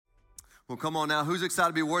Well, come on now. Who's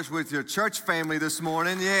excited to be worshiping with your church family this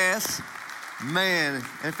morning? Yes. Man.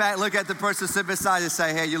 In fact, look at the person sitting beside you and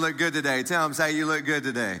say, hey, you look good today. Tell them, say, you look good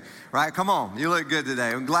today. Right? Come on. You look good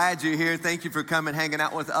today. I'm glad you're here. Thank you for coming, hanging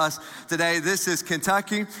out with us today. This is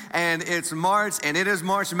Kentucky, and it's March, and it is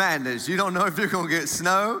March Madness. You don't know if you're going to get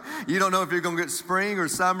snow. You don't know if you're going to get spring or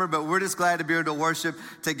summer, but we're just glad to be able to worship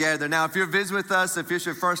together. Now, if you're visiting with us, if it's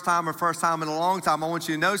your first time or first time in a long time, I want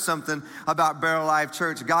you to know something about Barrel Life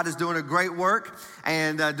Church. God is doing a great work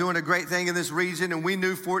and doing a great thing in this region, and we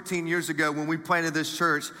knew 14 years ago when we planted this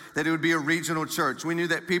church that it would be a regional church. We knew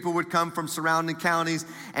that people would come from surrounding counties,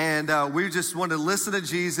 and we just wanted to listen to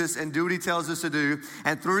Jesus and do what he tells us to do.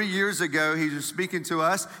 And 3 years ago, he was speaking to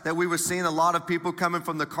us that we were seeing a lot of people coming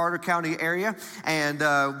from the Carter County area, and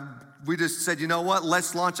we just said, you know what,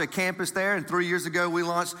 let's launch a campus there. And 3 years ago, we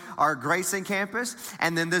launched our Grayson campus.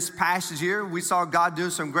 And then this past year, we saw God do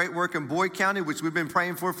some great work in Boyd County, which we've been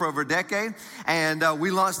praying for over a decade. And we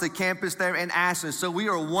launched the campus there in Ashland. So we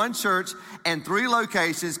are one church and 3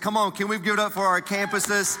 locations. Come on, can we give it up for our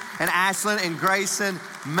campuses in Ashland and Grayson?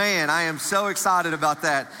 Man, I am so excited about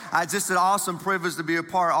that. Just an awesome privilege to be a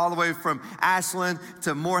part all the way from Ashland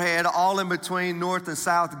to Moorhead, all in between, north and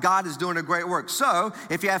south. God is doing a great work. So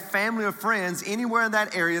if you have family or friends anywhere in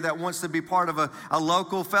that area that wants to be part of a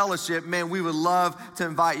local fellowship, man, we would love to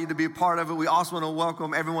invite you to be a part of it. We also want to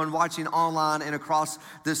welcome everyone watching online and across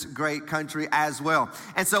this great country as well.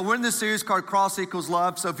 And so we're in this series called Cross Equals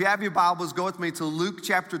Love. So if you have your Bibles, go with me to Luke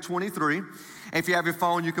chapter 23. If you have your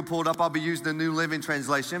phone, you can pull it up. I'll be using the New Living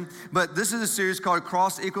Translation. But this is a series called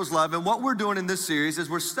Cross Equals Love. And what we're doing in this series is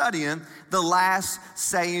we're studying the last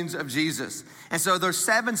sayings of Jesus. And so there's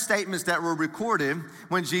 7 statements that were recorded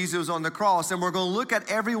when Jesus was on the cross. And we're going to look at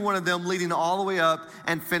every one of them leading all the way up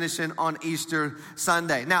and finishing on Easter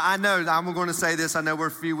Sunday. Now, I know I'm going to say this. I know we're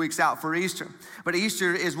a few weeks out for Easter. But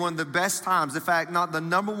Easter is one of the best times. In fact, not the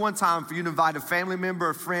number one time for you to invite a family member,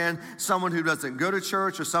 a friend, someone who doesn't go to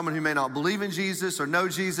church or someone who may not believe in Jesus or know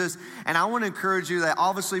Jesus. And I want to encourage you that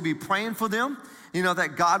obviously be praying for them. You know,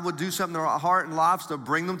 that God would do something in their heart and lives to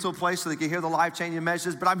bring them to a place so they can hear the life-changing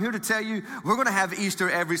messages. But I'm here to tell you, we're going to have Easter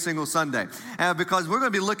every single Sunday because we're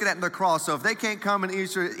going to be looking at the cross. So if they can't come in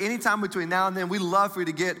Easter anytime between now and then, we'd love for you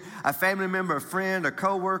to get a family member, a friend, a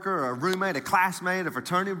coworker, a roommate, a classmate, a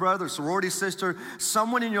fraternity brother, a sorority sister,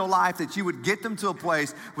 someone in your life that you would get them to a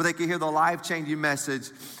place where they can hear the life-changing message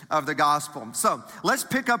of the gospel. So let's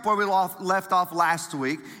pick up where we left off last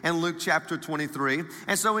week in Luke chapter 23.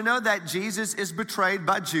 And so we know that Jesus is betrayed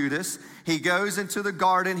by Judas. He goes into the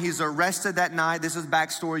garden. He's arrested that night. This is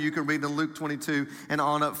backstory you can read in Luke 22 and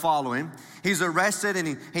on up following. He's arrested,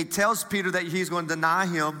 and he tells Peter that he's going to deny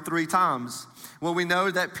him 3 times. Well, we know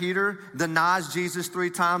that Peter denies Jesus 3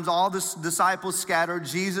 times. All the disciples scatter.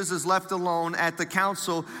 Jesus is left alone at the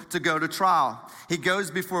council to go to trial. He goes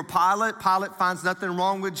before Pilate. Pilate finds nothing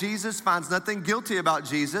wrong with Jesus, finds nothing guilty about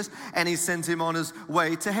Jesus, and he sends him on his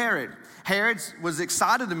way to Herod. Herod was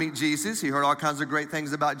excited to meet Jesus. He heard all kinds of great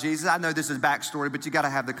things about Jesus. I know this is backstory, but you got to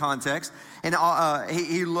have the context. And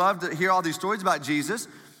he loved to hear all these stories about Jesus.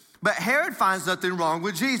 But Herod finds nothing wrong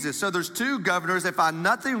with Jesus. So there's 2 governors that find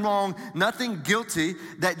nothing wrong, nothing guilty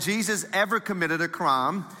that Jesus ever committed a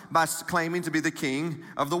crime by claiming to be the king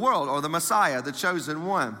of the world or the Messiah, the chosen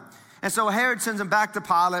one. And so Herod sends him back to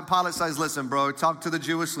Pilate. Pilate says, listen, bro, talk to the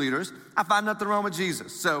Jewish leaders. I find nothing wrong with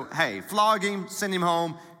Jesus. So, hey, flog him, send him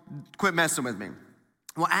home, quit messing with me.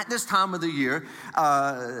 Well, at this time of the year,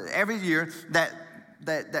 every year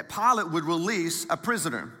that Pilate would release a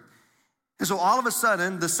prisoner. And so all of a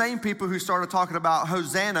sudden, the same people who started talking about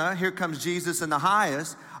Hosanna, here comes Jesus in the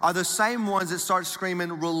highest, are the same ones that start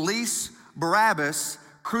screaming, release Barabbas,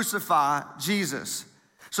 crucify Jesus.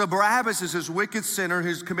 So Barabbas is this wicked sinner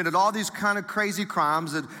who's committed all these kind of crazy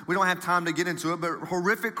crimes that we don't have time to get into it, but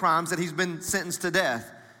horrific crimes that he's been sentenced to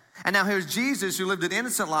death. And now here's Jesus who lived an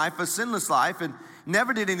innocent life, a sinless life, and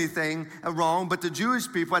never did anything wrong, but the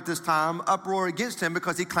Jewish people at this time uproar against him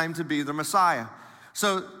because he claimed to be the Messiah.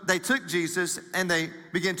 So they took Jesus and they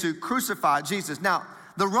began to crucify Jesus. Now,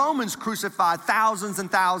 the Romans crucified thousands and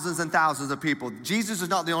thousands and thousands of people. Jesus is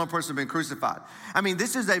not the only person being crucified. I mean,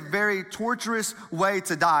 this is a very torturous way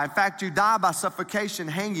to die. In fact, you die by suffocation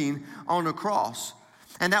hanging on a cross.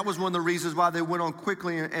 And that was one of the reasons why they went on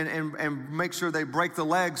quickly and make sure they break the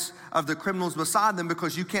legs of the criminals beside them,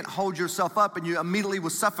 because you can't hold yourself up and you immediately will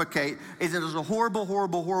suffocate. It is a horrible,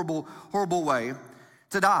 horrible, horrible, horrible way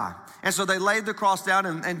to die. And so they laid the cross down,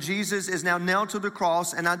 and Jesus is now nailed to the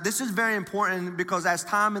cross. And this is very important because as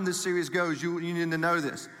time in this series goes, you need to know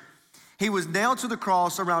this. He was nailed to the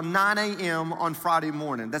cross around 9 a.m. on Friday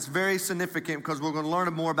morning. That's very significant because we're going to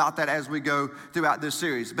learn more about that as we go throughout this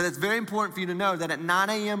series. But it's very important for you to know that at 9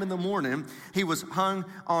 a.m. in the morning, he was hung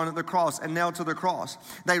on the cross and nailed to the cross.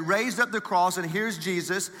 They raised up the cross, and here's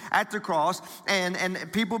Jesus at the cross, and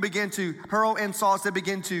people begin to hurl insults. They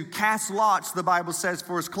begin to cast lots, the Bible says,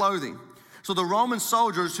 for his clothing. So the Roman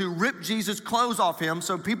soldiers who ripped Jesus' clothes off him,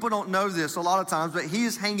 so people don't know this a lot of times, but he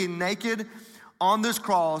is hanging naked on this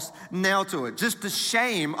cross, nailed to it. Just the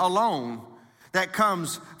shame alone that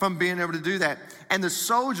comes from being able to do that. And the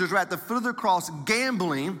soldiers were at the foot of the cross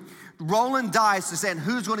gambling, rolling dice and saying,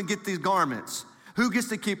 who's going to get these garments? Who gets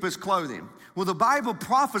to keep his clothing? Well, the Bible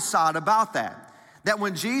prophesied about that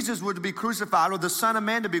when Jesus would be crucified, or the Son of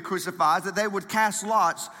Man to be crucified, that they would cast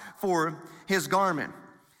lots for his garment.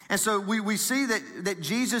 And so we see that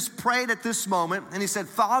Jesus prayed at this moment, and he said,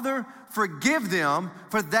 Father, forgive them,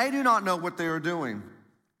 for they do not know what they are doing.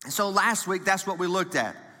 And so last week, that's what we looked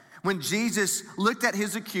at. When Jesus looked at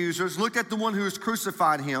his accusers, looked at the one who has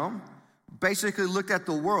crucified him, basically looked at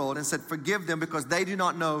the world and said, forgive them because they do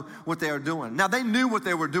not know what they are doing. Now, they knew what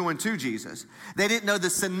they were doing to Jesus. They didn't know the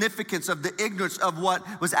significance of the ignorance of what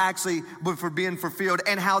was actually for being fulfilled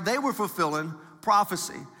and how they were fulfilling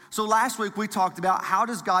prophecy. So last week we talked about how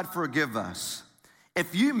does God forgive us?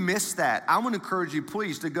 If you missed that, I want to encourage you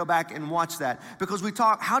please to go back and watch that, because we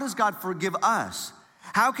talk, how does God forgive us?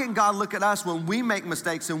 How can God look at us when we make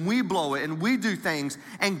mistakes and we blow it and we do things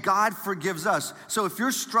and God forgives us? So if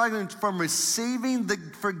you're struggling from receiving the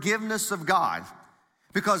forgiveness of God,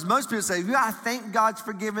 because most people say, yeah, I think God's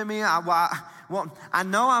forgiven me. I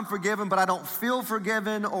know I'm forgiven, but I don't feel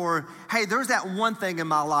forgiven. Or, hey, there's that one thing in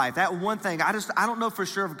my life, that one thing, I don't know for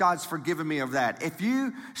sure if God's forgiven me of that. If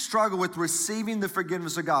you struggle with receiving the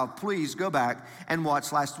forgiveness of God, please go back and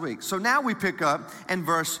watch last week. So now we pick up in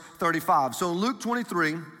verse 35. So Luke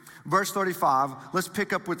 23, verse 35, let's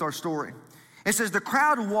pick up with our story. It says, the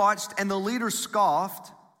crowd watched and the leaders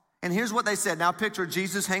scoffed. And here's what they said. Now picture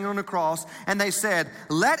Jesus hanging on the cross, and they said,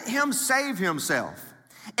 let him save himself.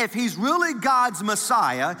 If he's really God's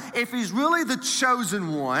Messiah, if he's really the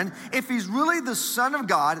chosen one, if he's really the Son of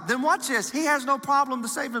God, then watch this. He has no problem to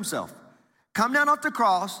save himself. Come down off the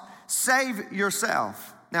cross, save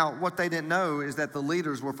yourself. Now, what they didn't know is that the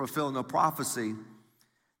leaders were fulfilling a prophecy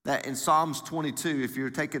that in Psalms 22, if you're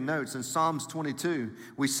taking notes, in Psalms 22,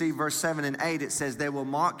 we see verse 7 and 8, it says, they will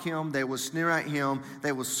mock him, they will sneer at him,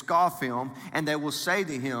 they will scoff him, and they will say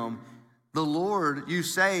to him, the Lord you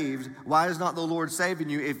saved, why is not the Lord saving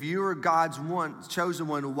you? If you are God's chosen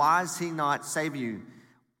one, why is he not saving you?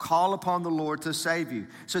 Call upon the Lord to save you.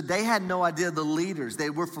 So they had no idea, the leaders, they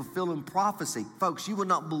were fulfilling prophecy. Folks, you will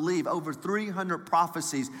not believe over 300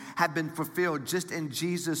 prophecies have been fulfilled just in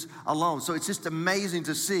Jesus alone. So it's just amazing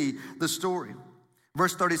to see the story.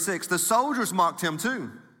 Verse 36, the soldiers mocked him too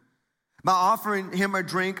by offering him a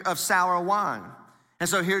drink of sour wine. And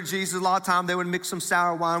so here Jesus, a lot of time they would mix some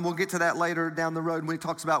sour wine. We'll get to that later down the road when he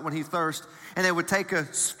talks about when he thirsts. And they would take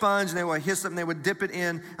a sponge and they would hiss it and they would dip it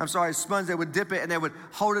in, sponge, they would dip it and they would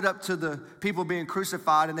hold it up to the people being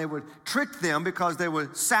crucified, and they would trick them because they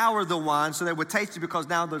would sour the wine so they would taste it because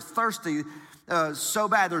now they're thirsty so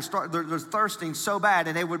bad, they're thirsting so bad,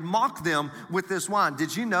 and they would mock them with this wine.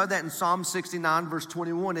 Did you know that in Psalm 69 verse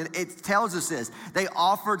 21, it tells us this, they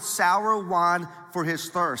offered sour wine for his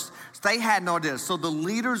thirst. They had no idea. So the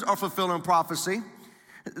leaders are fulfilling prophecy.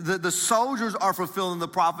 The soldiers are fulfilling the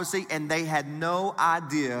prophecy, and they had no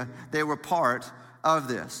idea they were part of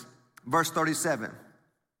this. Verse 37.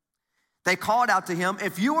 They called out to him,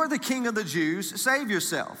 if you are the king of the Jews, save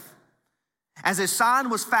yourself. As a sign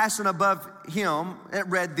was fastened above him, it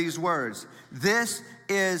read these words, this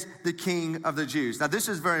is the king of the Jews. Now this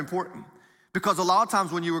is very important because a lot of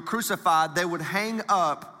times when you were crucified, they would hang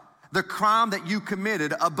up the crime that you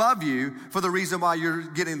committed above you for the reason why you're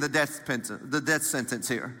getting the death sentence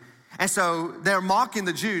here. And so they're mocking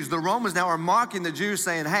the Jews. The Romans now are mocking the Jews,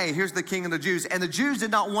 saying, hey, here's the king of the Jews. And the Jews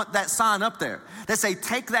did not want that sign up there. They say,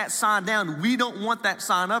 take that sign down. We don't want that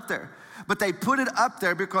sign up there. But they put it up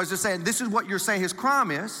there because they're saying, this is what you're saying his crime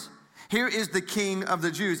is. Here is the king of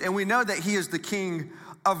the Jews. And we know that he is the king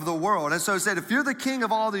of the world. And so it said, if you're the king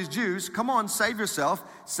of all these Jews, come on, save yourself,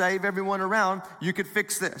 save everyone around. You could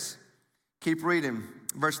fix this. Keep reading,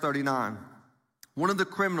 verse 39. One of the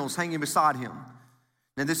criminals hanging beside him.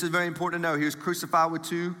 Now this is very important to know. He was crucified with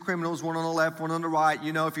two criminals, one on the left, one on the right.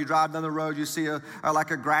 You know, if you drive down the road, you see like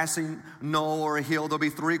a grassy knoll or a hill. There'll be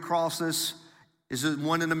three crosses. This is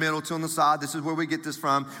one in the middle, two on the side. This is where we get this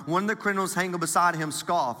from. One of the criminals hanging beside him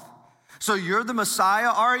scoffed. So you're the Messiah,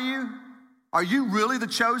 are you? Are you really the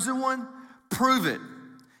chosen one? Prove it.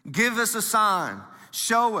 Give us a sign.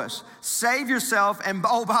 Show us. Save yourself. And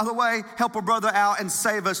oh, by the way, help a brother out and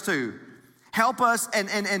save us too. Help us,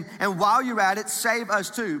 and while you're at it, save us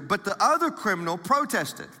too. But the other criminal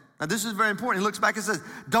protested. Now, this is very important. He looks back and says,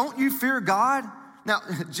 don't you fear God? Now,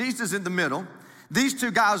 Jesus in the middle. These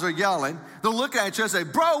two guys are yelling. They're looking at each other and say,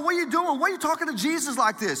 bro, what are you doing? Why are you talking to Jesus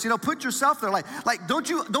like this? You know, put yourself there. Like don't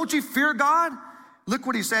you fear God? Look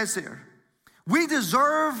what he says here. We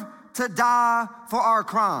deserve to die for our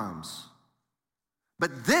crimes.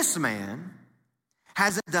 But this man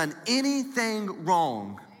hasn't done anything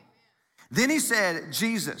wrong. Then he said,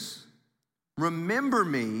 Jesus, remember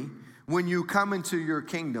me when you come into your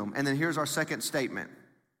kingdom. And then here's our second statement.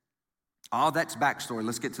 All that's backstory.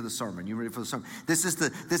 Let's get to the sermon. You ready for the sermon? This is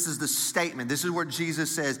the statement. This is what Jesus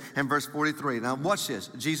says in verse 43. Now watch this.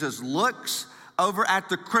 Jesus looks over at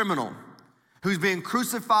the criminal who's being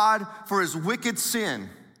crucified for his wicked sin.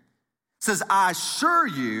 Says, I assure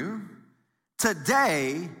you,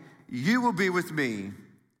 today you will be with me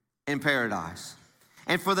in paradise.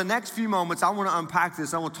 And for the next few moments, I want to unpack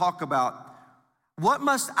this. I want to talk about what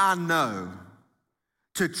must I know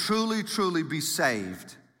to truly, truly be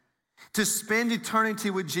saved? To spend eternity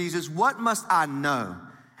with Jesus, what must I know?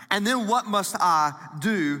 And then what must I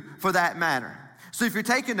do for that matter? So if you're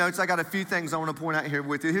taking notes, I got a few things I want to point out here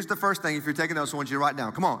with you. Here's the first thing. If you're taking notes, I want you to write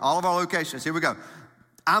down. Come on, all of our locations. Here we go.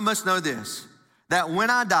 I must know this, that when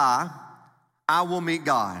I die, I will meet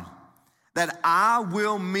God. That I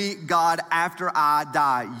will meet God after I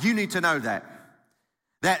die. You need to know that.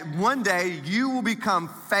 That one day you will become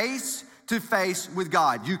face to face with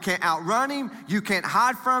God. You can't outrun him. You can't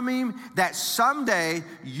hide from him. That someday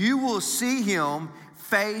you will see him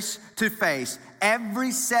face to face.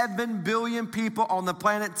 Every 7 billion people on the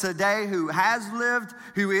planet today who has lived,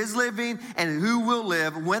 who is living, and who will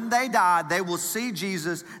live, when they die, they will see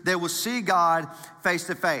Jesus. They will see God face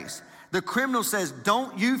to face. The criminal says,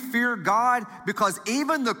 don't you fear God? Because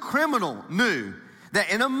even the criminal knew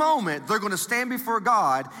that in a moment they're going to stand before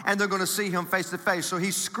God and they're going to see him face to face. So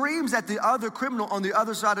he screams at the other criminal on the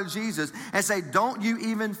other side of Jesus and say, don't you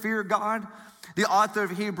even fear God? The author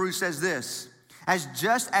of Hebrews says this,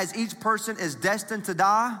 just as each person is destined to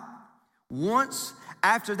die, once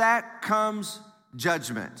after that comes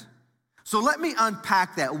judgment. So let me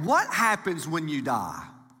unpack that. What happens when you die?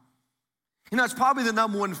 You know, it's probably the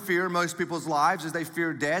number one fear in most people's lives is they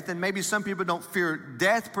fear death. And maybe some people don't fear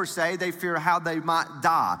death per se. They fear how they might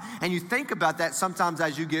die. And you think about that sometimes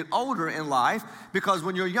as you get older in life, because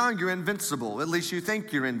when you're young, you're invincible. At least you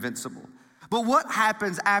think you're invincible. But what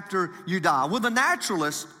happens after you die? Well, the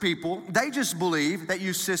naturalist people, they just believe that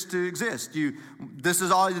you cease to exist. This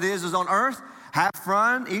is all it is on earth. Have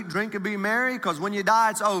fun, eat, drink, and be merry, because when you die,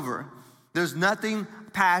 it's over. There's nothing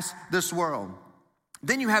past this world.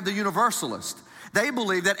 Then you have the universalist. They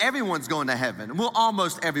believe that everyone's going to heaven. Well,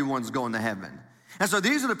 almost everyone's going to heaven. And so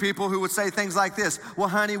these are the people who would say things like this. Well,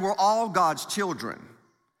 honey, we're all God's children.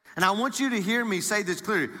 And I want you to hear me say this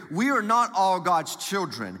clearly. We are not all God's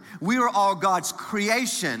children. We are all God's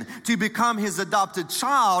creation. To become his adopted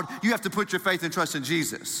child, you have to put your faith and trust in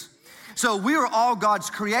Jesus. So we are all God's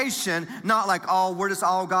creation, not like, oh, we're just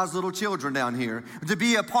all God's little children down here. To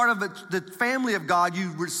be a part of the family of God,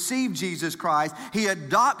 you receive Jesus Christ. He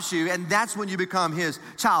adopts you, and that's when you become his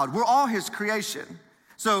child. We're all his creation.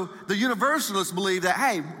 So the universalists believe that,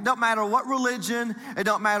 hey, it don't matter what religion, it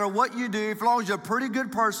don't matter what you do, as long as you're a pretty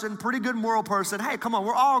good person, pretty good moral person, hey, come on,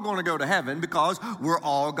 we're all going to go to heaven because we're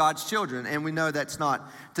all God's children. And we know that's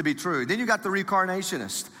not to be true. Then you got the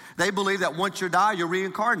reincarnationist. They believe that once you die, you're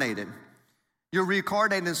reincarnated. You're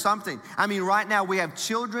reincarnated in something. I mean, right now we have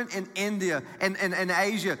children in India and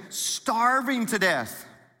Asia starving to death.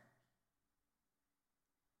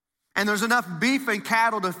 And there's enough beef and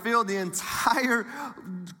cattle to fill the entire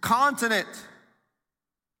continent.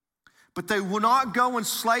 But they will not go and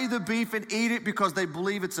slay the beef and eat it because they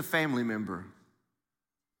believe it's a family member.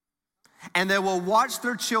 And they will watch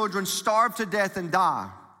their children starve to death and die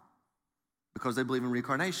because they believe in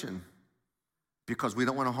reincarnation. Because we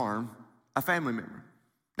don't want to harm a family member.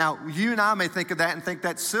 Now, you and I may think of that and think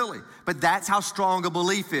that's silly, but that's how strong a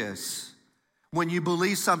belief is when you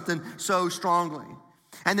believe something so strongly.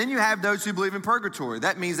 And then you have those who believe in purgatory.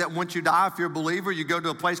 That means that once you die, if you're a believer, you go to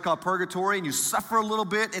a place called purgatory and you suffer a little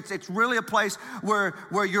bit. It's really a place where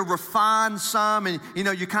you're refined some and, you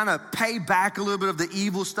know, you kind of pay back a little bit of the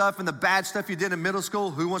evil stuff and the bad stuff you did in middle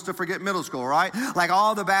school. Who wants to forget middle school, right? Like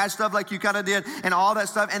all the bad stuff like you kind of did and all that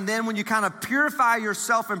stuff. And then when you kind of purify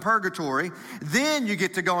yourself in purgatory, then you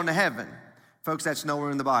get to go into heaven. Folks, that's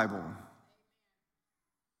nowhere in the Bible.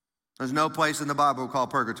 There's no place in the Bible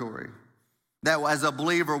called purgatory. That as a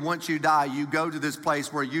believer, once you die, you go to this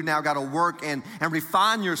place where you now got to work and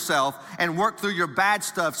refine yourself and work through your bad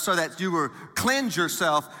stuff so that you will cleanse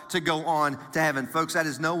yourself to go on to heaven. Folks, that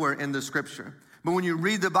is nowhere in the scripture. But when you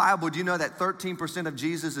read the Bible, do you know that 13% of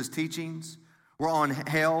Jesus' teachings were on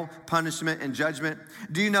hell, punishment, and judgment?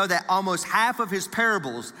 Do you know that almost half of his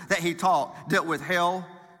parables that he taught dealt with hell,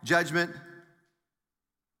 judgment?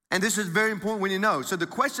 And this is very important when you know. So the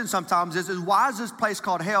question sometimes is why is this place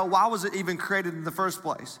called hell? Why was it even created in the first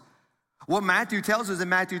place? Well, Matthew tells us in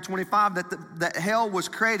Matthew 25 that hell was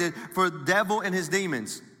created for the devil and his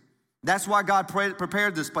demons. That's why God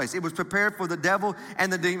prepared this place. It was prepared for the devil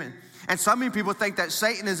and the demon. And so many people think that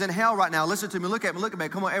Satan is in hell right now. Listen to me, look at me.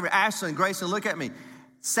 Come on, Ashley, Grayson, look at me.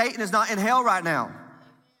 Satan is not in hell right now.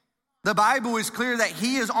 The Bible is clear that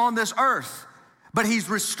he is on this earth, but he's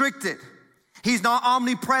restricted. He's not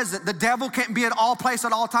omnipresent. The devil can't be at all places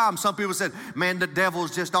at all times. Some people said, man, the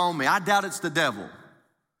devil's just on me. I doubt it's the devil,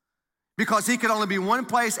 because he can only be one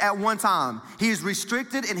place at one time. He is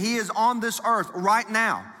restricted and he is on this earth right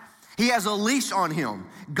now. He has a leash on him.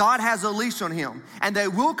 God has a leash on him. And there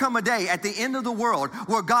will come a day at the end of the world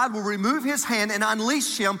where God will remove his hand and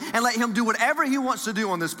unleash him and let him do whatever he wants to do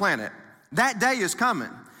on this planet. That day is coming.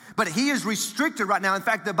 But he is restricted right now. In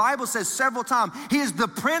fact, the Bible says several times, he is the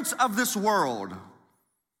prince of this world.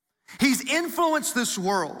 He's influenced this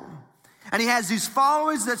world. And he has these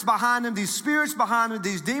followers that's behind him, these spirits behind him,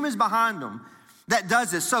 these demons behind him that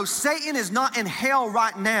does this. So Satan is not in hell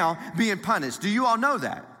right now being punished. Do you all know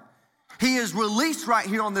that? He is released right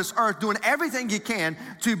here on this earth doing everything he can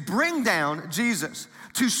to bring down Jesus,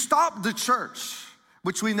 to stop the church,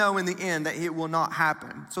 which we know in the end that it will not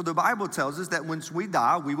happen. So the Bible tells us that once we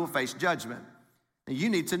die, we will face judgment. And you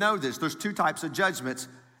need to know this. There's two types of judgments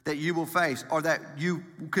that you will face, or that you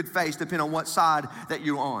could face depending on what side that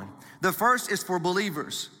you're on. The first is for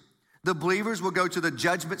believers. The believers will go to the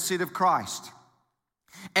judgment seat of Christ.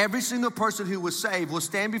 Every single person who was saved will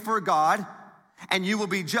stand before God and you will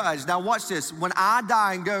be judged. Now watch this. When I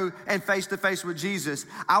die and go and face to face with Jesus,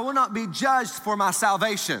 I will not be judged for my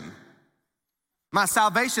salvation. My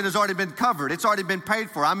salvation has already been covered. It's already been paid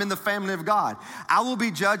for. I'm in the family of God. I will be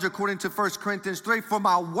judged according to 1 Corinthians 3 for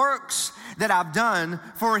my works that I've done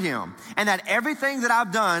for him. And that everything that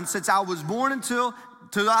I've done since I was born until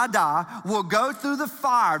I die will go through the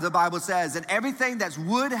fire, the Bible says. And everything that's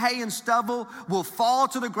wood, hay, and stubble will fall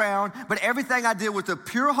to the ground. But everything I did with a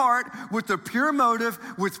pure heart, with a pure motive,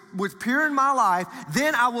 with pure in my life,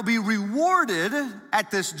 then I will be rewarded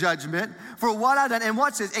at this judgment for what I've done. And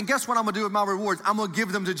watch this. And guess what I'm going to do with my rewards? I'm going to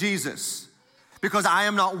give them to Jesus, because I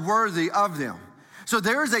am not worthy of them. So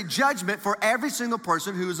there is a judgment for every single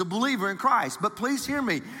person who is a believer in Christ. But please hear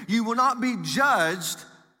me. You will not be judged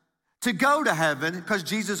to go to heaven, because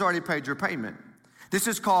Jesus already paid your payment. This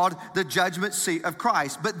is called the judgment seat of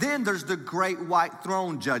Christ. But then there's the great white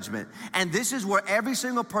throne judgment. And this is where every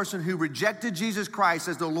single person who rejected Jesus Christ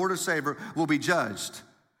as the Lord and Savior will be judged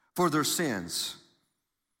for their sins.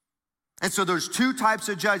 And so there's two types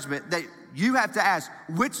of judgment that you have to ask,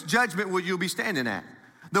 which judgment will you be standing at?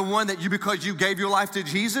 The one that because you gave your life to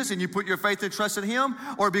Jesus and you put your faith and trust in him,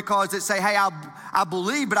 or because it say, hey, I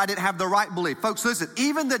believe, but I didn't have the right belief. Folks, listen,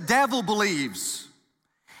 even the devil believes.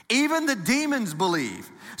 Even the demons believe.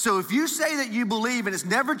 So if you say that you believe and it's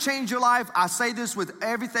never changed your life, I say this with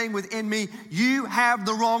everything within me, you have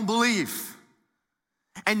the wrong belief.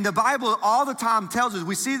 And the Bible all the time tells us,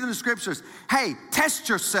 we see it in the scriptures, hey, test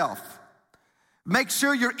yourself. Make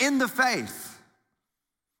sure you're in the faith,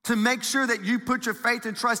 to make sure that you put your faith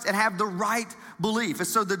and trust and have the right belief. And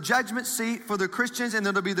so the judgment seat for the Christians, and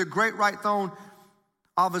then there'll be the great white throne,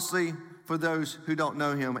 obviously, for those who don't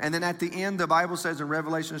know him. And then at the end, the Bible says in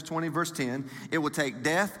Revelation 20, verse 10, it will take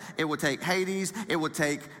death, it will take Hades, it will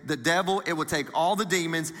take the devil, it will take all the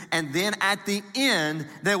demons, and then at the end,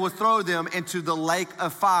 they will throw them into the lake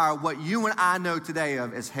of fire, what you and I know today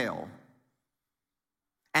of as hell.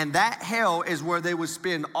 And that hell is where they would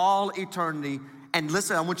spend all eternity. And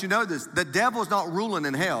listen, I want you to know this. The devil's not ruling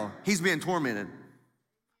in hell. He's being tormented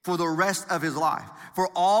for the rest of his life. For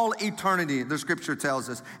all eternity, the scripture tells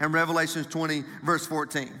us in Revelation 20, verse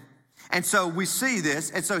 14. And so we see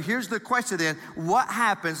this. And so here's the question then. What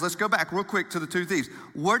happens? Let's go back real quick to the two thieves.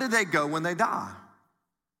 Where do they go when they die?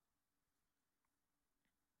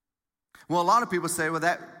 Well, a lot of people say, well,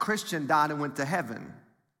 that Christian died and went to heaven.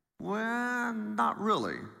 Well, not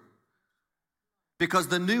really. Because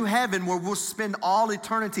the new heaven, where we'll spend all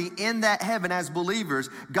eternity in that heaven as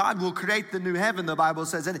believers, God will create the new heaven, the Bible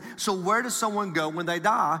says. And so where does someone go when they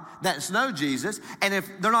die that's no Jesus? And if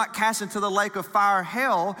they're not cast into the lake of fire,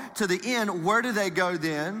 hell, to the end, where do they go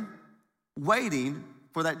then? Waiting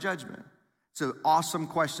for that judgment. It's an awesome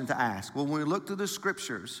question to ask. Well, when we look through the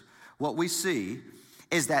scriptures, what we see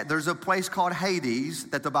is that there's a place called Hades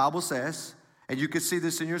that the Bible says, and you can see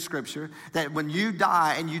this in your scripture, that when you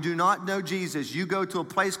die and you do not know Jesus, you go to a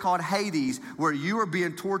place called Hades where you are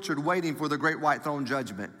being tortured waiting for the great white throne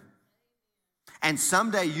judgment. And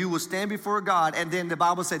someday you will stand before God, and then the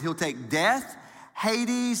Bible said he'll take death,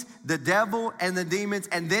 Hades, the devil, and the demons,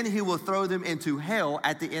 and then he will throw them into hell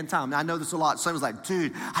at the end time. Now, I know this a lot. Someone's like,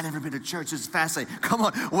 dude, I've never been to church. This is fascinating. Come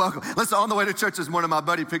on, welcome. Listen, on the way to church this morning, my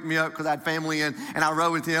buddy picked me up because I had family in, and I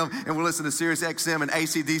rode with him, and we're listening to Sirius XM, and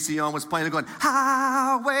AC/DC on was playing and going,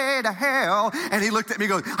 highway to hell. And he looked at me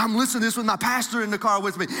and goes, I'm listening to this with my pastor in the car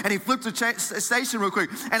with me. And he flipped the station real quick.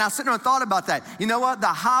 And I was sitting there and thought about that. You know what? The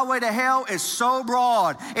highway to hell is so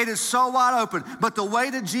broad. It is so wide open. But the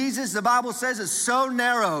way to Jesus, the Bible says, is so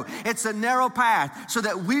narrow. It's a narrow path so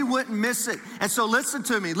that we wouldn't miss it. And so listen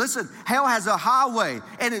to me. Listen, hell has a highway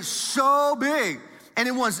and it's so big and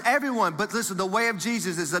it wants everyone. But listen, the way of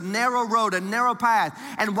Jesus is a narrow road, a narrow path.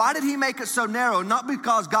 And why did he make it so narrow? Not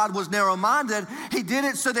because God was narrow-minded. He did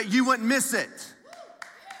it so that you wouldn't miss it.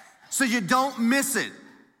 So you don't miss it.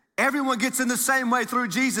 Everyone gets in the same way through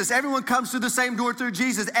Jesus. Everyone comes through the same door through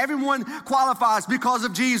Jesus. Everyone qualifies because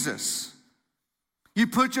of Jesus. You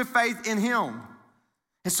put your faith in him.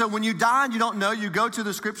 And so when you die and you don't know, you go to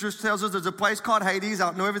the scriptures, tells us there's a place called Hades. I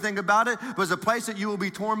don't know everything about it, but there's a place that you will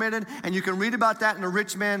be tormented. And you can read about that in the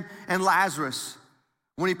rich man and Lazarus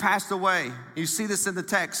when he passed away. You see this in the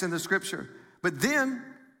text in the scripture. But then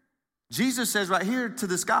Jesus says right here to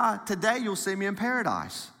this guy, today you'll see me in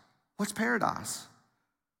paradise. What's paradise?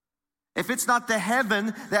 If it's not the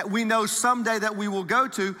heaven that we know someday that we will go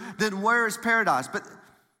to, then where is paradise? But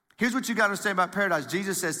here's what you got to understand about paradise.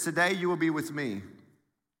 Jesus says, today you will be with me.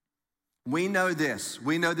 We know this.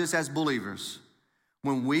 We know this as believers.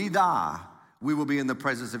 When we die, we will be in the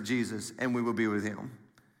presence of Jesus and we will be with him.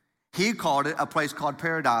 He called it a place called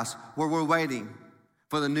paradise where we're waiting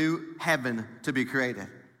for the new heaven to be created.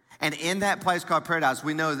 And in that place called paradise,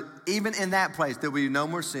 we know that even in that place, there will be no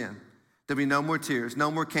more sin. There'll be no more tears,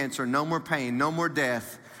 no more cancer, no more pain, no more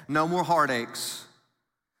death, no more heartaches,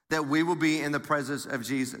 that we will be in the presence of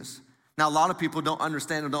Jesus. Now, a lot of people don't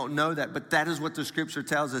understand or don't know that, but that is what the scripture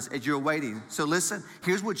tells us as you're waiting. So listen,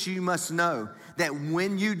 here's what you must know, that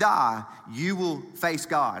when you die, you will face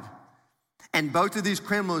God. And both of these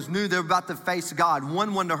criminals knew they were about to face God.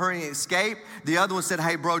 One wanted to hurry and escape. The other one said,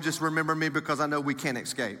 hey, bro, just remember me because I know we can't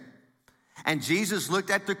escape. And Jesus looked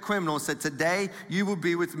at the criminal and said, today you will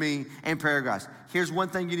be with me in paradise. Here's one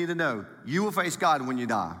thing you need to know. You will face God when you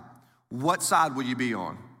die. What side will you be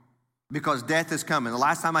on? Because death is coming. The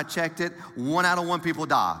last time I checked it, 1 out of 1 people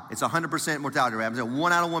die. It's 100% mortality rate.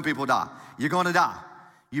 1 out of 1 people die. You're going to die.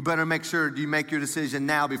 You better make sure you make your decision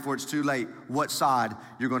now before it's too late what side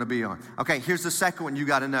you're going to be on. Okay, here's the second one you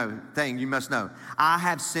got to know, thing you must know. I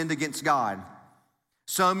have sinned against God.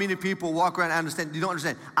 So many people walk around and understand. You don't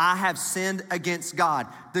understand. I have sinned against God.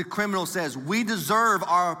 The criminal says, we deserve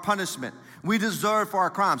our punishment. We deserve for our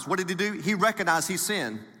crimes. What did he do? He recognized he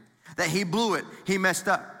sinned, that he blew it. He messed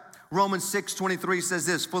up. Romans 6:23 says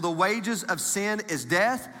this, for the wages of sin is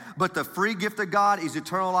death, but the free gift of God is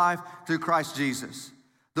eternal life through Christ Jesus.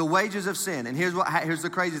 The wages of sin. And here's the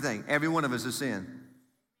crazy thing. Every one of us has sinned.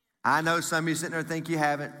 I know some of you sitting there think you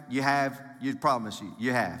haven't. You have. You promise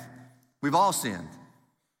you have. We've all sinned.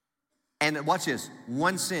 And watch this.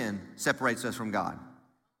 One sin separates us from God.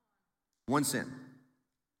 One sin.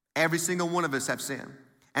 Every single one of us have sinned.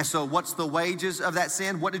 And so what's the wages of that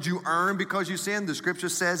sin? What did you earn because you sinned? The scripture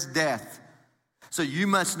says death. So you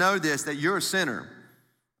must know this, that you're a sinner.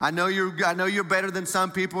 I know you're better than some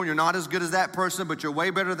people and you're not as good as that person, but you're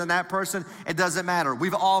way better than that person. It doesn't matter.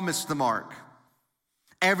 We've all missed the mark.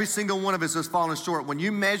 Every single one of us has fallen short. When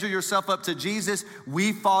you measure yourself up to Jesus,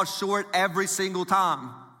 we fall short every single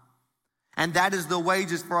time. And that is the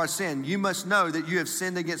wages for our sin. You must know that you have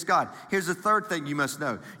sinned against God. Here's the third thing you must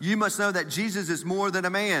know. You must know that Jesus is more than a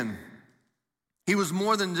man. He was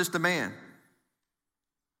more than just a man.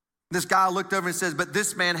 This guy looked over and says, but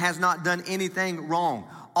this man has not done anything wrong.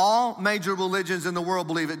 All major religions in the world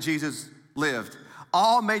believe that Jesus lived.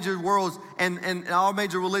 All major worlds and all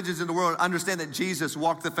major religions in the world understand that Jesus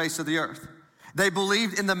walked the face of the earth. They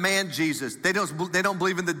believed in the man Jesus. They don't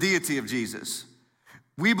believe in the deity of Jesus.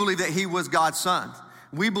 We believe that he was God's son.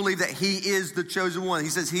 We believe that he is the chosen one. He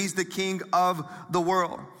says he's the king of the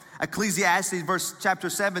world. Ecclesiastes chapter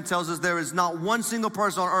 7 tells us there is not one single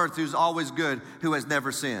person on earth who's always good, who has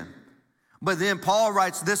never sinned. But then Paul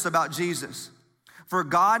writes this about Jesus. For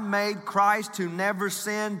God made Christ who never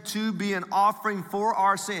sinned to be an offering for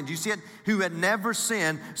our sins. You see it? Who had never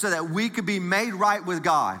sinned so that we could be made right with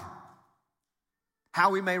God. How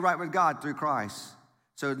we made right with God? Through Christ.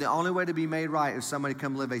 So the only way to be made right is somebody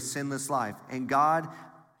come live a sinless life. And God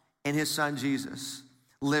and his son Jesus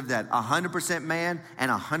lived that. 100% man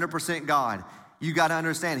and 100% God. You got to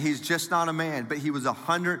understand, he's just not a man, but he was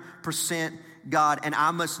 100% God. And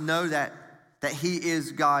I must know that he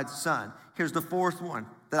is God's son. Here's the fourth one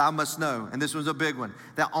that I must know, and this was a big one,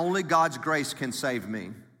 that only God's grace can save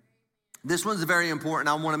me. This one's very important.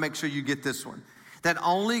 I want to make sure you get this one. That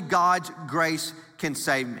only God's grace can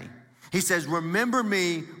save me. He says, remember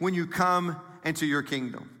me when you come into your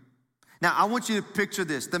kingdom. Now, I want you to picture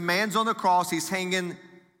this. The man's on the cross. He's hanging.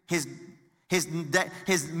 His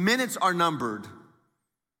minutes are numbered.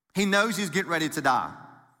 He knows he's getting ready to die.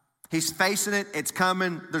 He's facing it. It's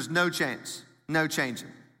coming. There's no chance. No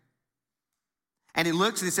changing. And he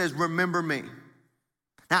looks and he says, remember me.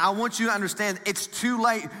 Now, I want you to understand it's too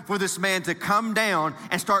late for this man to come down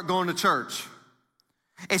and start going to church.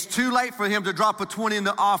 It's too late for him to drop a 20 in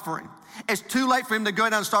the offering. It's too late for him to go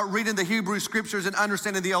down and start reading the Hebrew scriptures and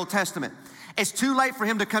understanding the Old Testament. It's too late for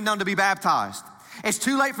him to come down to be baptized. It's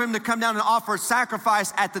too late for him to come down and offer a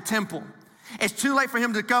sacrifice at the temple. It's too late for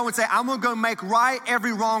him to go and say, I'm gonna go make right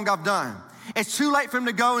every wrong I've done. It's too late for him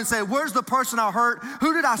to go and say, where's the person I hurt?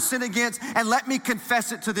 Who did I sin against? And let me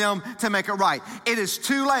confess it to them to make it right. It is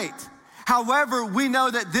too late. However, we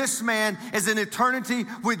know that this man is in eternity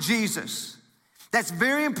with Jesus. That's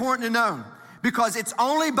very important to know because it's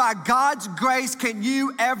only by God's grace can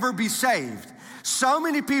you ever be saved. So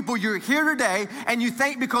many people, you're here today and you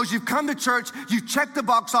think because you've come to church, you check the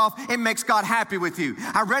box off, it makes God happy with you.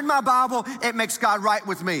 I read my Bible, it makes God right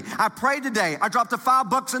with me. I prayed today, I dropped the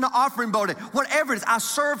 $5 in the offering bowl. Whatever it is, I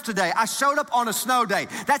served today. I showed up on a snow day.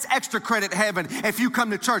 That's extra credit heaven if you come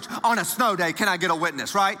to church on a snow day. Can I get a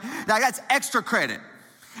witness, right? Now that's extra credit.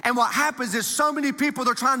 And what happens is so many people,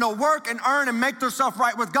 they're trying to work and earn and make themselves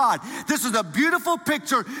right with God. This is a beautiful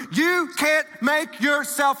picture. You can't make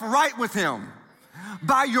yourself right with him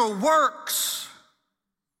by your works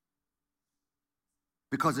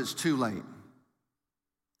because it's too late.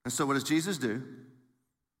 And so what does Jesus do?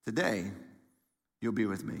 Today, you'll be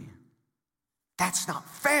with me. That's not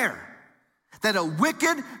fair. That a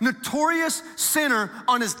wicked, notorious sinner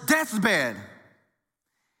on his deathbed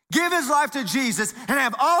give his life to Jesus and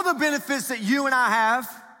have all the benefits that you and I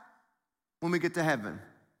have when we get to heaven.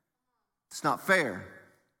 It's not fair.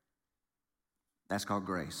 That's called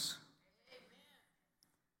grace.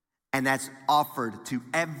 And that's offered to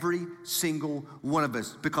every single one of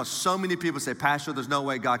us because so many people say, Pastor, there's no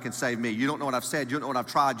way God can save me. You don't know what I've said. You don't know what I've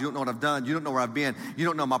tried. You don't know what I've done. You don't know where I've been. You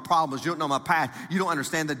don't know my problems. You don't know my past. You don't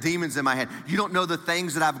understand the demons in my head. You don't know the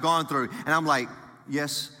things that I've gone through. And I'm like,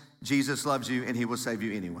 yes, Jesus loves you and he will save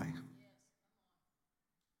you anyway.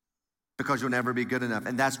 Because you'll never be good enough.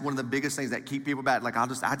 And that's one of the biggest things that keep people back. Like, I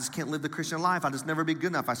just can't live the Christian life. I just never be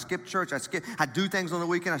good enough. I skip church. I do things on the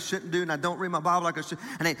weekend I shouldn't do, and I don't read my Bible like I should.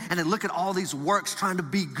 And they look at all these works trying to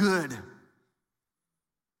be good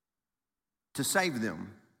to save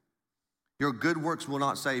them. Your good works will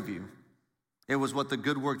not save you. It was what the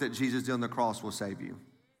good work that Jesus did on the cross will save you.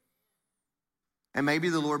 And maybe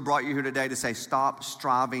the Lord brought you here today to say, stop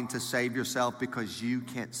striving to save yourself because you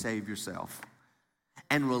can't save yourself.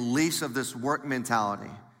 And release of this work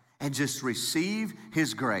mentality and just receive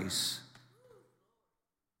his grace.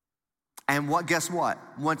 And guess what?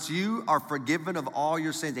 Once you are forgiven of all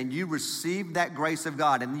your sins and you receive that grace of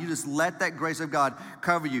God and you just let that grace of God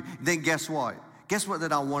cover you, then guess what? Guess what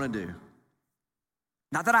that I want to do?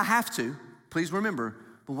 Not that I have to, please remember,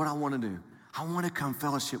 but what I want to do. I want to come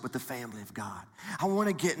fellowship with the family of God. I want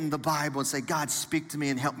to get in the Bible and say, God, speak to me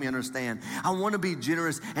and help me understand. I want to be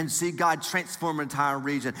generous and see God transform an entire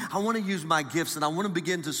region. I want to use my gifts and I want to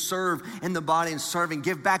begin to serve in the body and serve and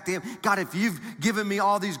give back to him. God, if you've given me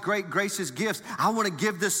all these great gracious gifts, I want to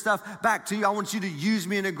give this stuff back to you. I want you to use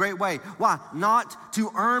me in a great way. Why? Not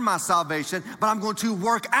to earn my salvation, but I'm going to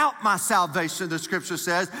work out my salvation, the scripture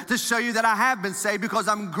says, to show you that I have been saved because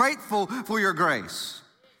I'm grateful for your grace.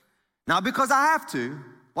 Not because I have to,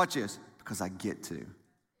 watch this, because I get to.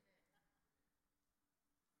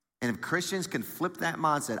 And if Christians can flip that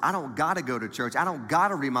mindset, I don't gotta go to church, I don't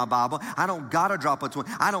gotta read my Bible, I don't gotta drop a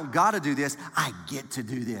 20, I don't gotta do this, I get to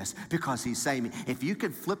do this because he's saved me. If you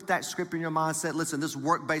could flip that script in your mindset, listen, this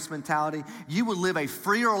work-based mentality, you will live a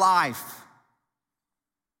freer life.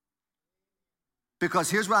 Because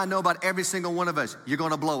here's what I know about every single one of us, you're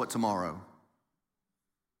gonna blow it tomorrow.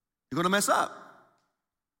 You're gonna mess up.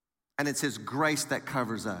 And it's his grace that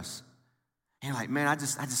covers us. And you're like, man,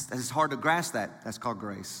 it's hard to grasp that. That's called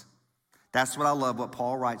grace. That's what I love, what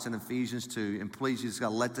Paul writes in Ephesians 2. And please, you just got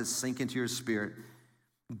to let this sink into your spirit.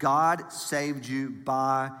 God saved you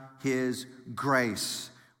by his grace.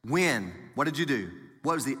 When? What did you do?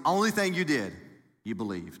 What was the only thing you did? You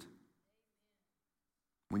believed.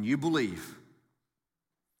 When you believe,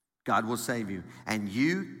 God will save you. And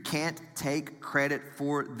you can't take credit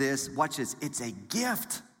for this. Watch this. It's a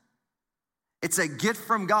gift. It's a gift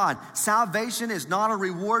from God. Salvation is not a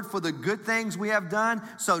reward for the good things we have done,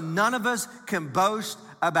 so none of us can boast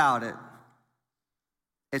about it.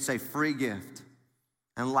 It's a free gift.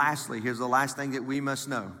 And lastly, here's the last thing that we must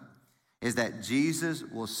know, is that Jesus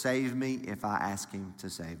will save me if I ask him to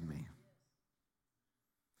save me.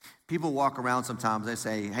 People walk around sometimes, they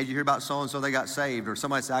say, hey, did you hear about so-and-so, they got saved? Or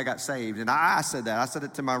somebody said, I got saved. And I said that. I said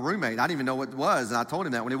it to my roommate. I didn't even know what it was. And I told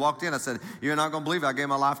him that when he walked in. I said, you're not going to believe it. I gave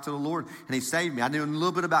my life to the Lord, and he saved me. I knew a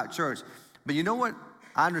little bit about church. But you know what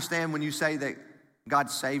I understand when you say that God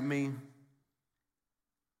saved me?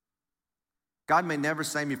 God may never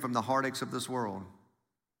save me from the heartaches of this world,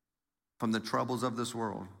 from the troubles of this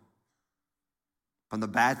world, from the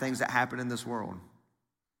bad things that happen in this world.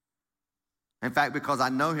 In fact, because I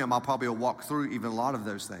know him, I'll probably walk through even a lot of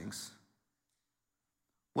those things.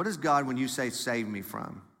 What is God, when you say save me,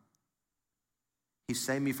 from? He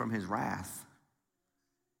saved me from his wrath.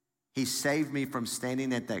 He saved me from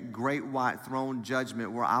standing at that great white throne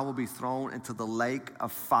judgment where I will be thrown into the lake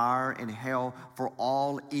of fire and hell for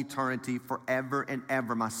all eternity, forever and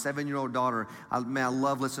ever. My 7-year-old daughter, I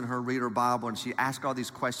love listening to her read her Bible, and she asks all these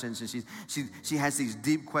questions, and she has these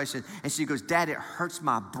deep questions, and she goes, Dad, it hurts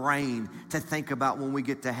my brain to think about when we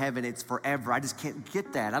get to heaven, it's forever. I just can't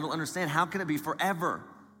get that. I don't understand. How can it be forever?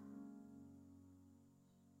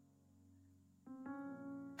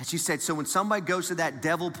 And she said, so when somebody goes to that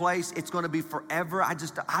devil place, it's going to be forever. I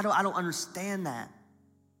don't understand that.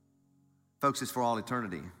 Folks, it's for all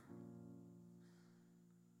eternity.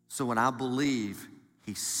 So when I believe,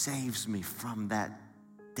 he saves me from that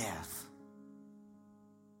death.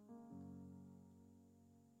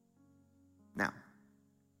 Now,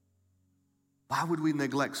 why would we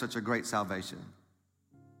neglect such a great salvation?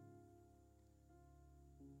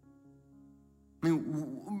 I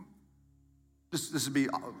mean, this would be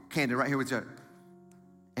candid right here with you.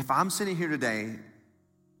 If I'm sitting here today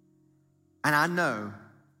and I know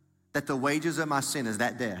that the wages of my sin is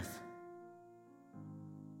that death,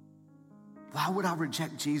 why would I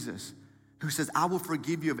reject Jesus, who says, I will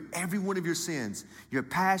forgive you of every one of your sins, your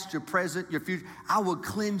past, your present, your future. I will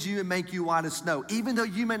cleanse you and make you white as snow. Even though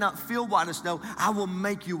you may not feel white as snow, I will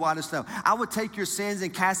make you white as snow. I will take your sins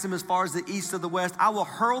and cast them as far as the east of the west. I will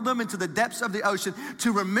hurl them into the depths of the ocean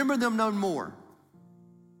to remember them no more.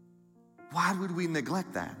 Why would we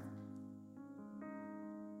neglect that?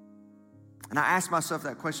 And I asked myself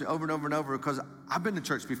that question over and over and over because I've been to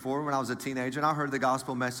church before when I was a teenager, and I heard the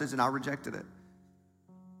gospel message and I rejected it.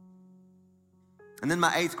 And then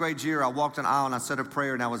my 8th grade year, I walked an aisle and I said a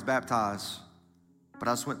prayer and I was baptized, but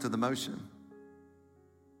I just went through the motion.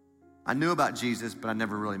 I knew about Jesus, but I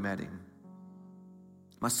never really met him.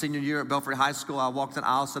 My senior year at Belfry High School, I walked an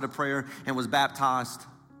aisle, said a prayer, and was baptized.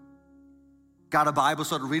 Got a Bible,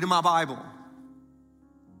 started reading my Bible.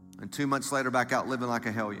 And 2 months later, back out living like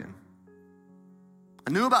a hellion.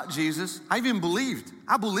 I knew about Jesus. I even believed.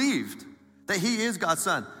 I believed that he is God's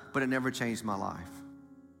son, but it never changed my life.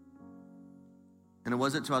 And it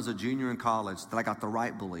wasn't until I was a junior in college that I got the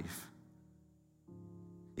right belief.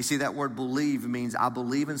 You see, that word believe means I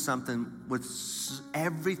believe in something with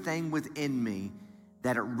everything within me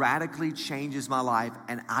that it radically changes my life,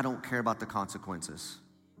 and I don't care about the consequences.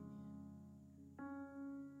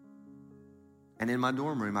 And in my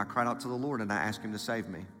dorm room, I cried out to the Lord and I asked him to save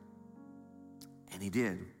me. And he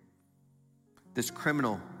did. This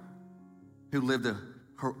criminal who lived a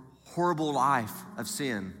horrible life of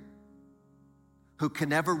sin, who can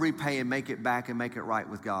never repay and make it back and make it right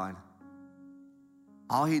with God.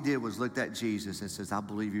 All he did was looked at Jesus and says, I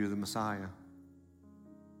believe you're the Messiah.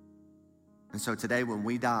 And so today when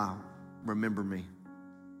we die, remember me.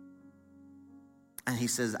 And he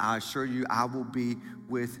says, I assure you, I will be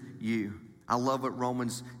with you. I love what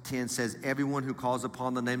Romans 10 says, everyone who calls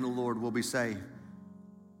upon the name of the Lord will be saved.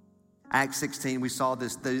 Acts 16, we saw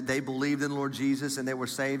this. They believed in the Lord Jesus and they were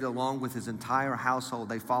saved along with his entire household.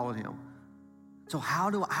 They followed him. So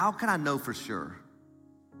how can I know for sure?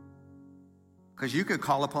 Because you could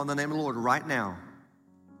call upon the name of the Lord right now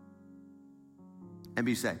and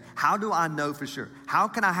be saved. How do I know for sure? How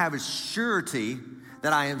can I have a surety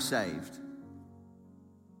that I am saved?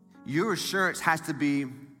 Your assurance has to be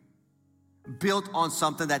built on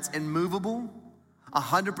something that's immovable,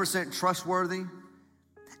 100% trustworthy,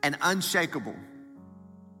 and unshakable.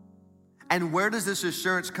 And where does this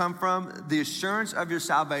assurance come from? The assurance of your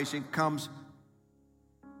salvation comes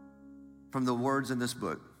from the words in this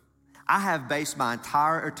book. I have based my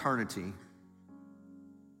entire eternity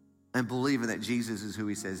in believing that Jesus is who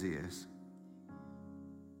he says he is.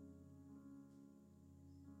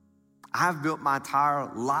 I've built my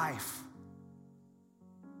entire life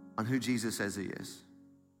on who Jesus says he is.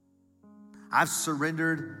 I've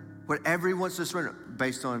surrendered whatever he wants to surrender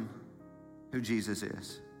based on who Jesus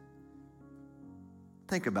is.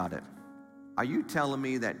 Think about it. Are you telling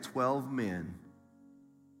me that 12 men,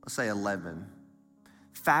 let's say 11,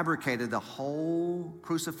 fabricated the whole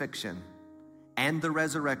crucifixion and the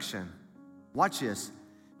resurrection, watch this,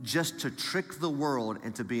 just to trick the world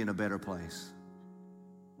into being a better place?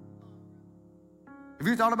 Have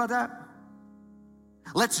you thought about that?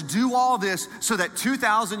 Let's do all this so that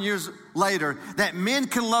 2,000 years later, that men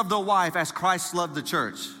can love their wife as Christ loved the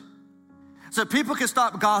church. So people can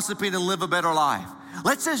stop gossiping and live a better life.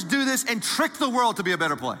 Let's just do this and trick the world to be a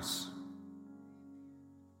better place.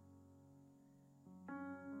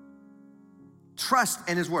 Trust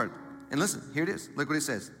in his word. And listen, here it is. Look what he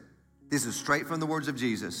says. This is straight from the words of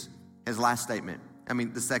Jesus, his last statement.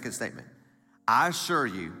 The second statement. I assure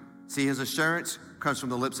you, see, his assurance comes from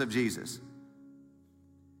the lips of Jesus.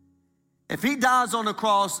 If he dies on the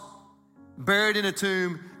cross, buried in a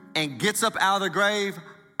tomb, and gets up out of the grave,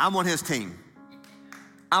 I'm on his team.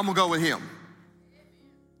 I'm gonna go with him.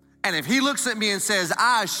 And if he looks at me and says,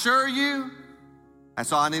 I assure you,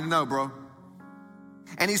 that's all I need to know, bro.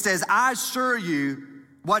 And he says, I assure you,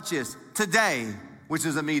 watch this, today, which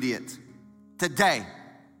is immediate, today,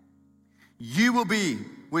 you will be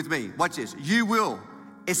with me. Watch this, you will.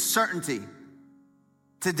 It's certainty.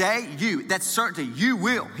 Today, that's certainty. You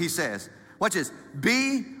will, he says. Watch this,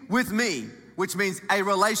 be with me, which means a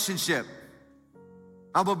relationship.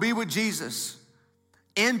 I will be with Jesus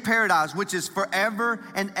in paradise, which is forever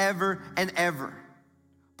and ever and ever.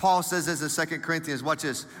 Paul says this in 2 Corinthians, watch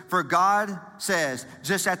this. For God says,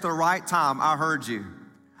 just at the right time, I heard you.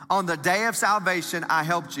 On the day of salvation, I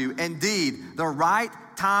helped you. Indeed, the right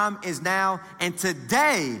time is now, and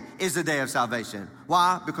today is the day of salvation.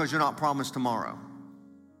 Why? Because you're not promised tomorrow.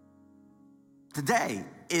 Today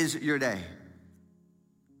is your day.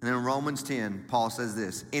 And in Romans 10, Paul says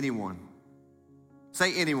this, anyone.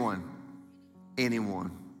 Say anyone.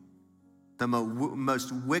 Anyone. The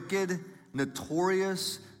most wicked,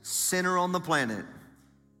 notorious sinner on the planet.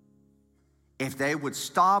 If they would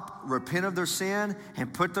stop, repent of their sin,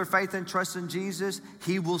 and put their faith and trust in Jesus,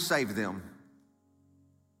 he will save them.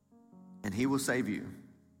 And he will save you.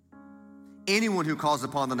 Anyone who calls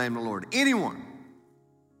upon the name of the Lord, anyone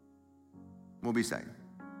will be saved.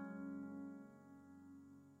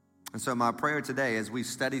 And so my prayer today as we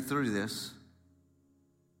study through this,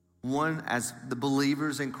 one, as the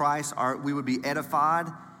believers in Christ, we would be edified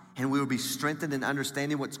and we would be strengthened in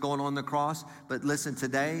understanding what's going on the cross. But listen,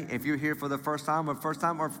 today, if you're here for the first time or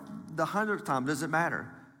the 100th time, doesn't matter,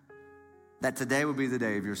 that today would be the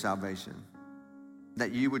day of your salvation.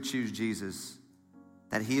 That you would choose Jesus,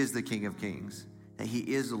 that he is the King of Kings, that he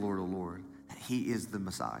is the Lord of Lords, that he is the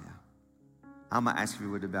Messiah. I'm going to ask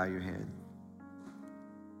you to bow your head.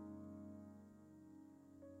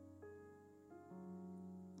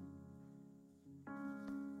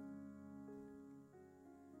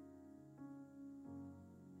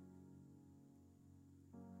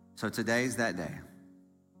 So today's that day.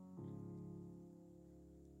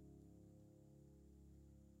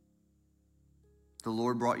 The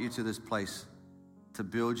Lord brought you to this place to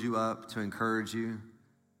build you up, to encourage you,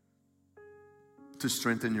 to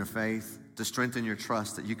strengthen your faith, to strengthen your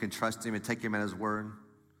trust, that you can trust him and take him at his word.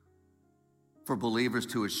 For believers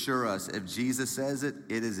to assure us, if Jesus says it,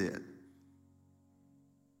 it is it.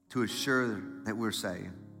 To assure that we're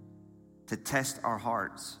saved. To test our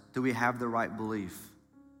hearts. Do we have the right belief?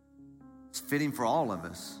 It's fitting for all of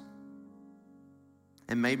us.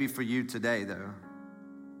 And maybe for you today, though,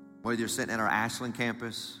 whether you're sitting at our Ashland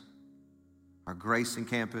campus, our Grayson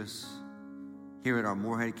campus, here at our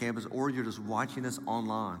Moorhead campus, or you're just watching us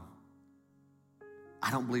online,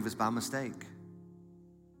 I don't believe it's by mistake.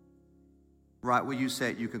 Right where you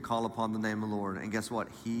sit, you can call upon the name of the Lord, and guess what?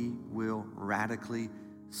 He will radically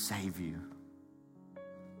save you.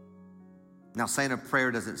 Now, saying a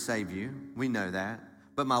prayer doesn't save you. We know that.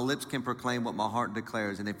 But my lips can proclaim what my heart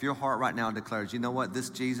declares. And if your heart right now declares, you know what? This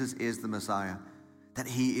Jesus is the Messiah, that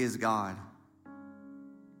he is God,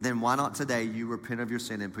 then why not today you repent of your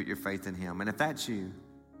sin and put your faith in him? And if that's you,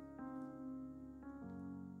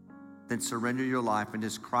 then surrender your life and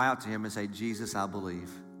just cry out to him and say, Jesus, I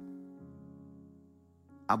believe.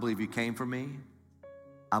 I believe you came for me.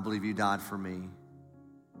 I believe you died for me.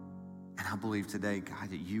 And I believe today, God,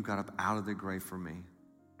 that you got up out of the grave for me.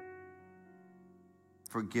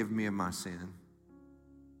 Forgive me of my sin.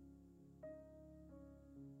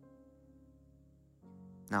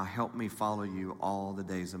 Now help me follow you all the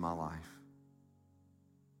days of my life.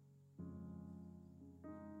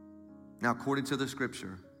 Now, according to the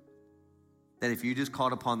scripture, that if you just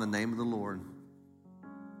called upon the name of the Lord,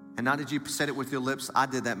 and not did you said it with your lips, I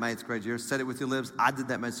did that my 8th grade year, said it with your lips, I did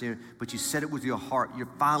that my senior year, but you said it with your heart, you're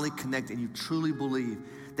finally connected, and you truly believe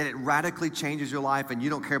that it radically changes your life, and you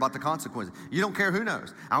don't care about the consequences. You don't care who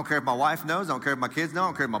knows. I don't care if my wife knows, I don't care if my kids know, I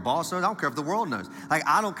don't care if my boss knows, I don't care if the world knows. Like,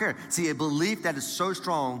 I don't care. See, a belief that is so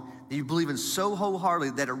strong, that you believe in so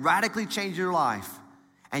wholeheartedly, that it radically changes your life,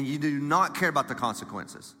 and you do not care about the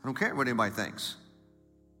consequences. I don't care what anybody thinks.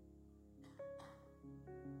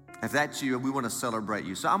 If that's you, we want to celebrate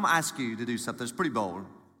you. So I'm going to ask you to do something that's pretty bold.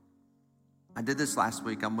 I did this last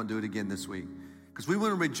week. I'm going to do it again this week. Because we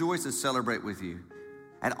want to rejoice and celebrate with you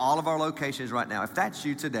at all of our locations right now. If that's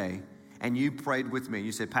you today and you prayed with me,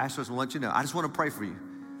 you said, Pastor, I just want to let you know, I just want to pray for you.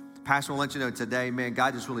 Pastor, I want to let you know today, man,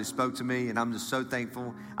 God just really spoke to me, and I'm just so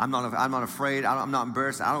thankful. I'm not afraid. I'm not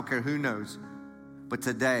embarrassed. I don't care who knows. But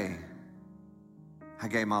today, I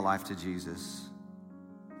gave my life to Jesus.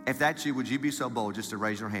 If that's you, would you be so bold just to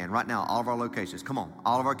raise your hand right now, all of our locations? Come on,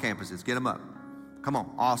 all of our campuses, get them up. Come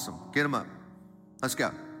on, awesome, get them up. Let's go.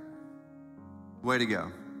 Way to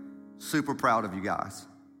go. Super proud of you guys.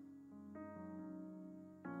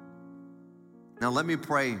 Now let me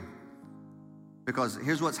pray, because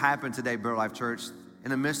here's what's happened today, Bear Life Church. In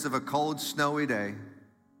the midst of a cold, snowy day,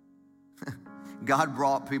 God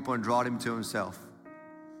brought people and brought him to himself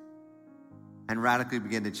and radically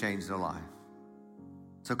began to change their life.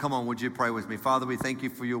 So come on, would you pray with me? Father, we thank you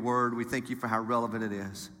for your word. We thank you for how relevant it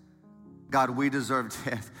is. God, we deserve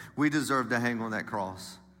death. We deserve to hang on that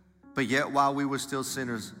cross. But yet, while we were still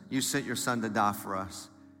sinners, you sent your son to die for us.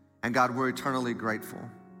 And God, we're eternally grateful.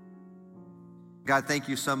 God, thank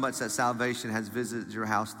you so much that salvation has visited your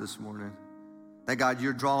house this morning. That, God,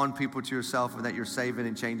 you're drawing people to yourself, and that you're saving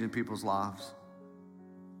and changing people's lives.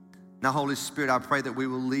 Now, Holy Spirit, I pray that we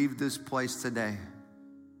will leave this place today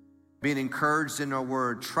being encouraged in our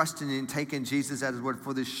word, trusting and taking Jesus at his word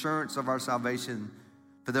for the assurance of our salvation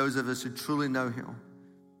for those of us who truly know him.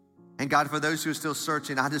 And God, for those who are still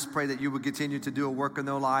searching, I just pray that you would continue to do a work in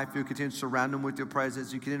their life. You continue to surround them with your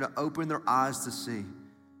presence. You continue to open their eyes to see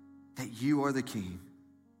that you are the King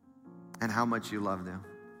and how much you love them.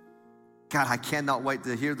 God, I cannot wait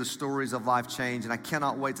to hear the stories of life change, and I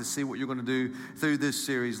cannot wait to see what you're going to do through this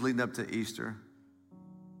series leading up to Easter.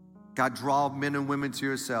 God, draw men and women to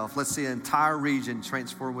yourself. Let's see an entire region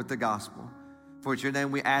transformed with the gospel. For it's your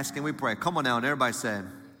name we ask and we pray. Come on now, and everybody said,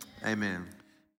 amen.